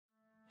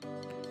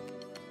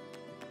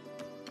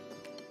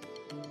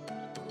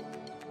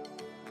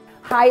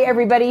Hi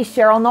everybody,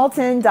 Cheryl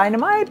Knowlton,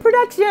 Dynamite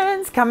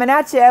Productions, coming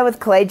at you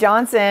with Clay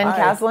Johnson, Hi.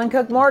 Castle and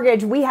Cook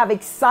Mortgage. We have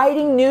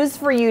exciting news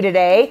for you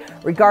today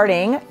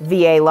regarding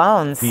VA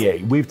loans. VA.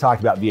 We've talked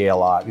about VA a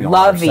lot.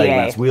 Love VA.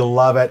 Segments. We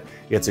love it.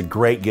 It's a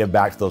great give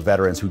back to those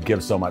veterans who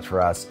give so much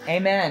for us.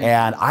 Amen.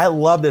 And I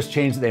love this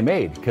change that they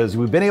made because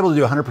we've been able to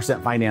do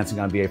 100% financing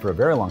on VA for a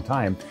very long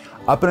time,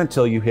 up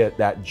until you hit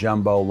that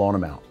jumbo loan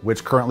amount,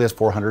 which currently is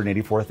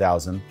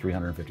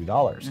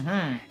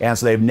 $484,350. And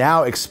so they've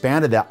now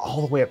expanded that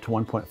all the way up to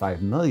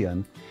 $1.5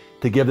 million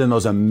to give them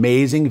those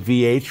amazing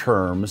VA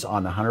terms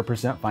on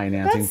 100%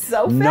 financing. That's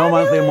so no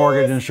monthly fabulous.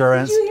 mortgage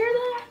insurance. Did you hear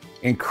that?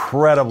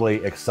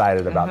 Incredibly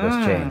excited about this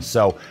change.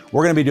 So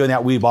we're going to be doing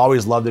that. We've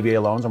always loved the VA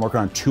loans. I'm working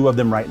on 2 of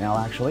them right now,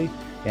 actually.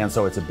 And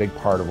so it's a big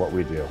part of what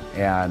we do.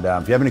 And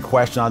if you have any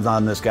questions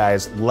on this,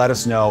 guys, let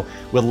us know.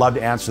 We'd love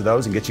to answer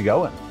those and get you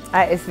going.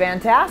 It's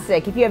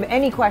fantastic. If you have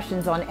any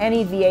questions on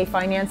any VA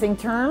financing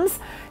terms,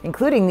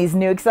 including these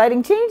new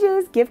exciting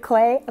changes, give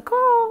Clay a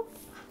call.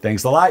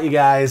 Thanks a lot, you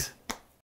guys.